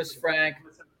dollar, Swiss franc,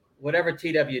 whatever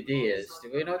TWD is. Do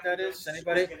we know what that is?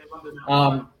 Anybody?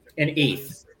 And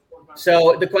ETH.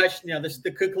 So the question,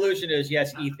 the conclusion is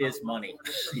yes, ETH is money.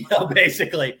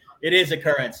 Basically, it is a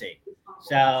currency.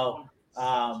 So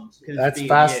that's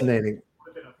fascinating.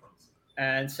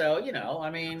 And so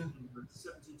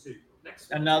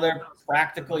another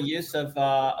practical use of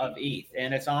ETH,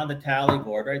 and it's on the tally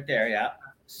board right there. Yeah,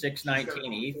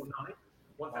 619 ETH.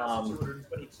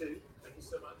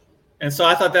 And so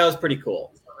I thought that was pretty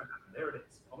cool. There it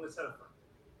is on the telephone.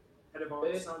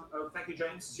 Thank you,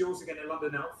 James. It's yours again in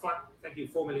London now. Thank you,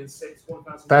 4,000,006,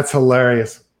 1,000. That's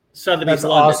hilarious. Sotheby's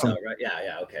London, awesome. Though, right?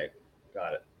 Yeah. Okay,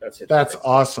 got it. That's it. That's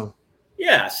awesome.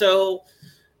 Yeah. So,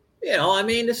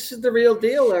 this is the real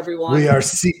deal, everyone. We are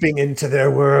seeping into their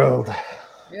world.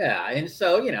 Yeah, and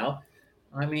so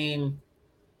I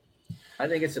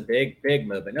think it's a big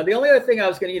movement. Now, the only other thing I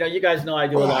was going to, you guys know I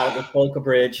do a lot with Polka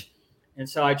Bridge, and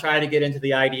so I tried to get into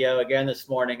the IDO again this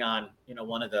morning on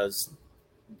one of those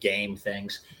game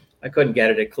things. I couldn't get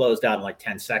it. It closed out in like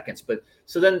 10 seconds. But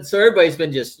so everybody's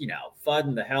been just,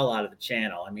 fudding the hell out of the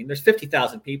channel. I mean, there's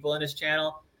 50,000 people in this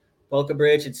channel, Polka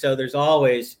Bridge. And so there's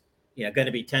always, going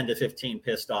to be 10 to 15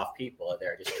 pissed off people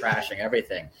there just trashing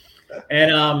everything.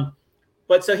 And,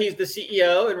 but so he's the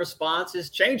CEO in response is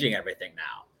changing everything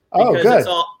now. Because it's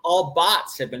all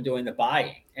bots have been doing the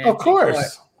buying. And of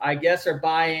course. I guess are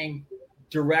buying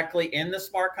directly in the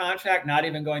smart contract, not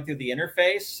even going through the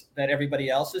interface that everybody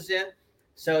else is in.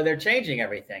 So they're changing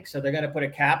everything. So they're going to put a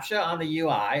CAPTCHA on the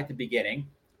UI at the beginning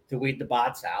to weed the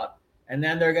bots out. And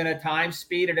then they're going to time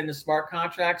speed it in the smart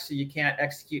contract so you can't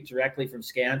execute directly from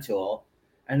ScanTool.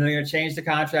 And then they're going to change the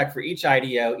contract for each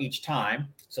IDO each time.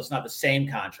 So it's not the same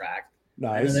contract.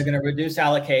 Nice. And then they're going to reduce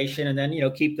allocation and then,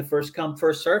 keep the first come,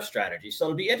 first serve strategy. So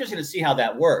it'll be interesting to see how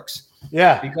that works.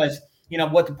 Yeah. Because,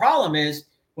 what the problem is,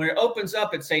 when it opens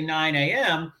up at, say, 9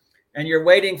 a.m. and you're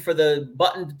waiting for the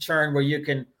button to turn where you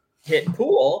can hit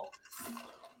pool,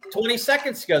 20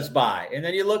 seconds goes by. And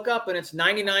then you look up and it's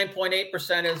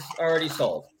 99.8% is already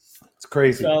sold. It's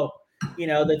crazy. So,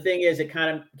 the thing is, it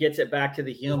kind of gets it back to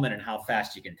the human and how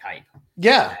fast you can type.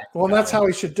 Yeah. Well, that's how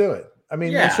we should do it. I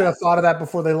mean, they should have thought of that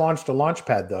before they launched a launch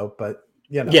pad, though. But,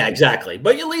 Yeah, exactly.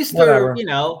 But at least they're,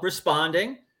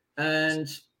 responding and,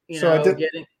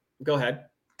 go ahead.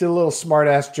 Did a little smart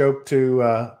ass joke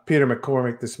to Peter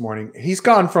McCormick this morning. He's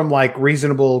gone from like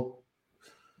reasonable,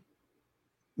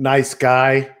 nice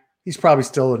guy. He's probably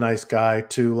still a nice guy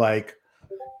to like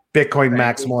Bitcoin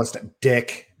maximalist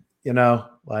dick,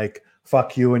 like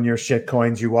fuck you and your shit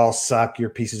coins. You all suck. You're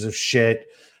pieces of shit.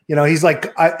 He's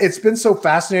like, it's been so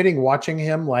fascinating watching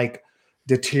him like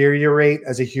deteriorate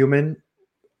as a human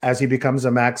as he becomes a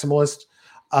maximalist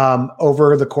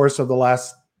over the course of the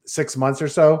last 6 months or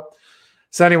so.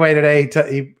 So anyway, today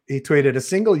he tweeted, a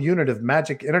single unit of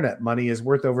magic internet money is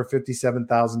worth over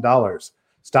 $57,000.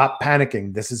 Stop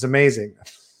panicking. This is amazing.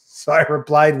 So I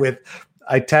replied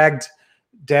I tagged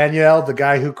Danielle, the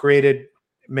guy who created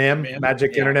MIM,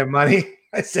 Magic Internet Money.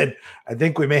 I said, I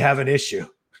think we may have an issue.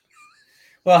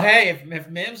 Well, hey, if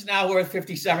MIM's now worth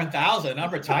 $57,000, I'm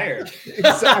retired.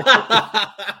 Exactly.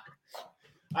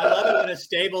 I love it when a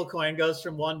stable coin goes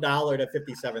from $1 to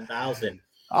 $57,000.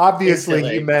 Obviously,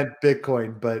 he meant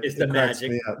Bitcoin, but it's the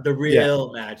magic, the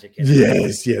real magic.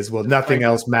 Yes. Well, nothing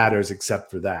else matters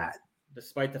except for that.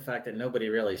 Despite the fact that nobody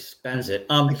really spends it.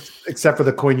 Except for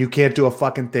the coin you can't do a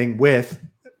fucking thing with.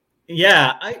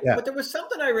 Yeah. But there was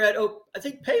something I read. I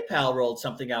think PayPal rolled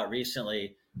something out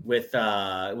recently with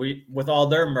all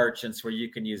their merchants where you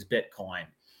can use Bitcoin.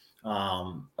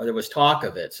 Or there was talk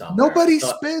of it somewhere. Nobody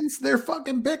spends their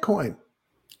fucking Bitcoin.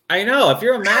 I know. If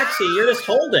you're a maxi, you're just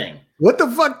holding. What the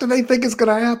fuck do they think is going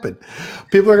to happen?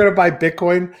 People are going to buy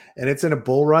Bitcoin and it's in a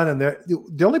bull run, and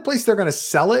the only place they're going to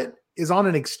sell it is on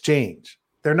an exchange.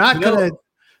 They're not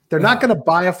gonna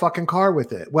buy a fucking car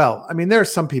with it. Well, I mean, there are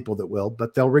some people that will,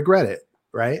 but they'll regret it,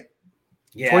 right?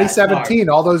 Yeah, 2017,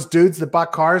 all those dudes that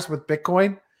bought cars with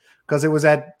Bitcoin because it was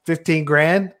at 15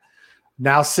 grand,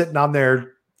 now sitting on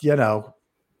their, I don't know,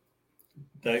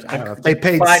 if they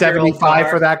paid 75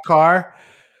 for that car,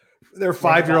 their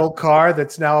 5-year-old car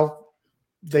that's now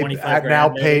they've now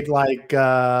paid like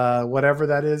whatever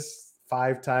that is,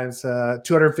 5 times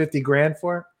 250 grand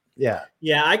for. Yeah.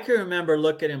 Yeah, I can remember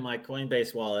looking in my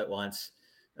Coinbase wallet once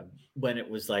when it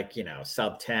was like,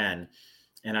 sub 10,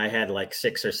 and I had like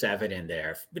 6 or 7 in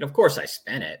there. But of course I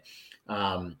spent it.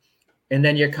 And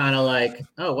then you're kind of like,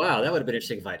 oh, wow, that would have been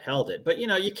interesting if I'd held it. But,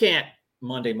 you can't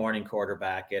Monday morning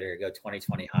quarterback it or go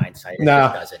 20/20 hindsight. It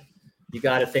just doesn't. You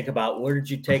got to think about what'd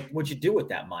you do with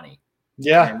that money?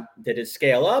 Yeah. And did it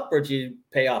scale up, or did you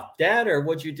pay off debt, or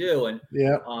what'd you do? And,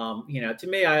 to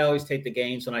me, I always take the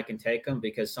gains when I can take them,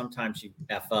 because sometimes you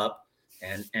F up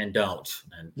and don't.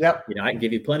 And, I can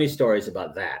give you plenty of stories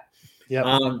about that. Yeah.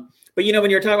 But,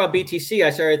 when you're talking about BTC,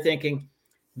 I started thinking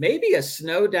maybe a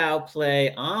Snowdow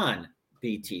play on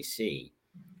BTC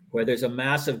where there's a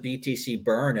massive BTC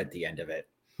burn at the end of it.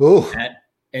 Ooh.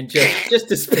 And just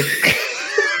to spin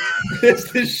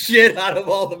the shit out of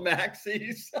all the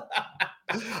maxis.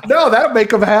 No, that'd make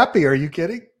them happy. Are you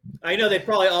kidding? I know they'd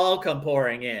probably all come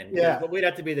pouring in. Yeah. But we'd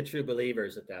have to be the true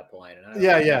believers at that point. And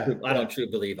I don't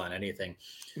true believe on anything.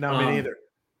 No, me neither.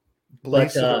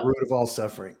 Beliefs are the root of all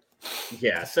suffering.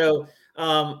 Yeah. So,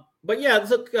 but yeah,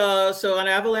 look, so on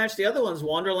Avalanche, the other ones,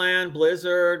 Wonderland,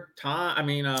 Blizzard,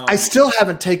 I still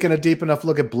haven't taken a deep enough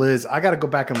look at Blizz. I got to go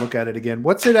back and look at it again.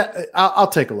 What's it at? I'll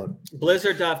take a look.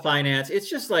 Blizzard.finance. It's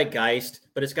just like Geist,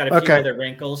 but it's got a few other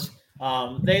wrinkles.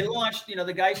 They launched,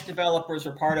 the Geist developers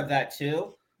are part of that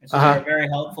too. And so they're very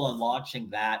helpful in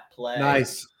launching that play.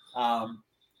 Nice. But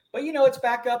it's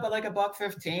back up at like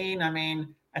 $1.15. I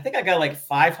mean, I think I got like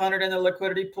 500 in the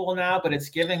liquidity pool now, but it's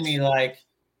giving me like,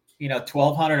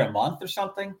 1,200 a month or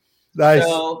something. Nice.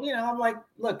 So, I'm like,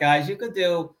 look, guys, you could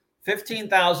do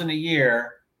 15,000 a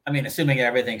year. I mean, assuming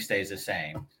everything stays the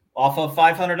same, off of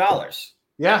 $500.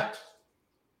 Yeah.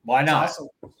 Why not? Awesome.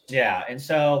 Yeah. And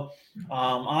so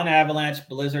on Avalanche,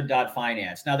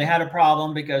 Blizzard.finance. Now they had a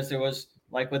problem because there was,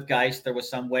 like with Geist, there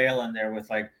was some whale in there with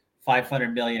like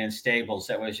 500 million in stables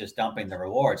that was just dumping the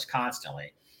rewards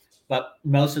constantly. But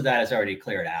most of that is already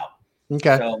cleared out.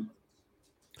 Okay.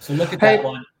 So look at that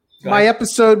one. My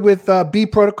episode with B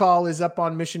Protocol is up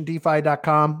on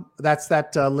missiondefi.com. That's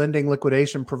that lending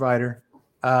liquidation provider.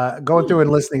 Going through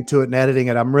and listening to it and editing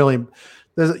it, I'm really,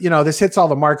 this hits all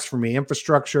the marks for me.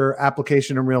 Infrastructure,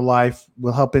 application in real life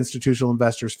will help institutional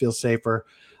investors feel safer.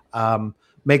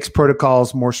 Makes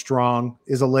protocols more strong.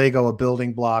 Is a Lego, a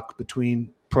building block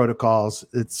between protocols.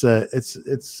 It's a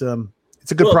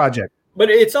good project. But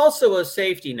it's also a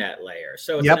safety net layer.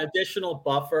 So it's an additional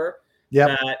buffer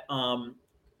that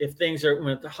if things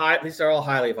are these are all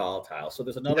highly volatile. So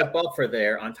there's another buffer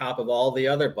there on top of all the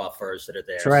other buffers that are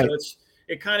there. That's right. So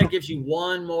it kind of gives you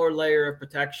one more layer of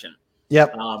protection.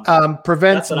 Yep.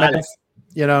 Prevents meth,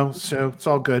 so it's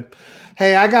all good.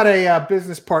 Hey, I got a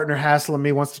business partner hassling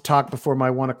me, wants to talk before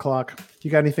my 1 o'clock. You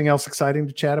got anything else exciting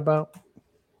to chat about?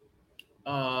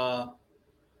 No.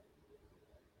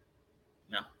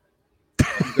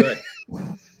 I'm good.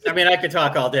 I mean, I could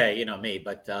talk all day, me,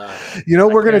 but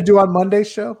we're going to do on Monday's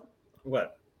show?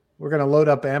 What? We're going to load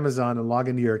up Amazon and log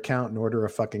into your account and order a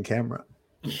fucking camera.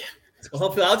 Yeah. Well,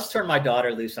 hopefully I'll just turn my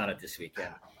daughter loose on it this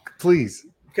weekend. Please.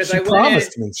 Because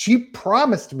She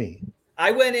promised me. I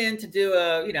went in to do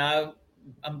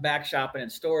I'm back shopping in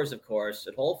stores, of course,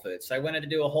 at Whole Foods. So I went in to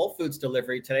do a Whole Foods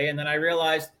delivery today, and then I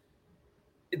realized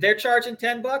they're charging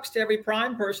 $10 to every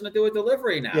Prime person to do a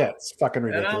delivery now. Yeah, it's fucking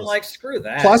ridiculous. And I'm like, screw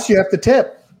that. Plus, you have to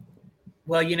tip.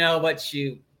 Well,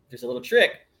 there's a little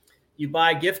trick. You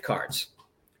buy gift cards,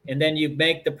 and then you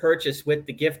make the purchase with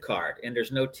the gift card, and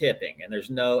there's no tipping, and there's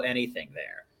no anything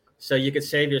there. So you could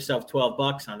save yourself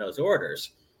 $12 on those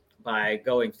orders by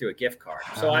going through a gift card.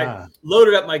 So I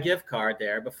loaded up my gift card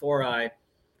there before I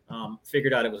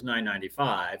figured out it was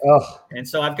 $9.95. Oh. And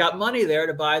so I've got money there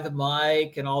to buy the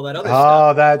mic and all that other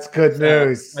stuff. Oh, that's good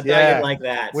news. I thought you'd like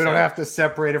that. We don't have to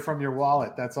separate it from your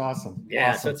wallet. That's awesome.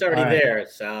 Yeah, awesome. So it's already there.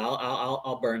 So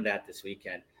I'll burn that this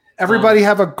weekend. Everybody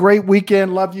have a great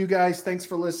weekend. Love you guys. Thanks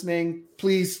for listening.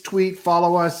 Please tweet,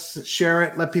 follow us, share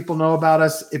it, let people know about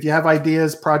us. If you have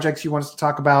ideas, projects you want us to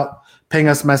talk about, ping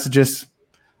us messages.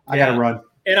 I got to run.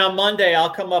 And on Monday, I'll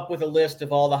come up with a list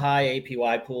of all the high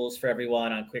APY pools for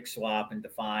everyone on QuickSwap and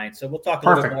Define. So we'll talk a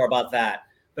little bit more about that.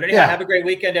 But anyway, have a great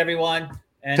weekend, everyone.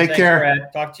 And take care.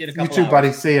 Brad. Talk to you in a couple hours. You too,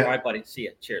 buddy. See ya. All right, buddy. See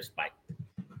you. Cheers. Bye.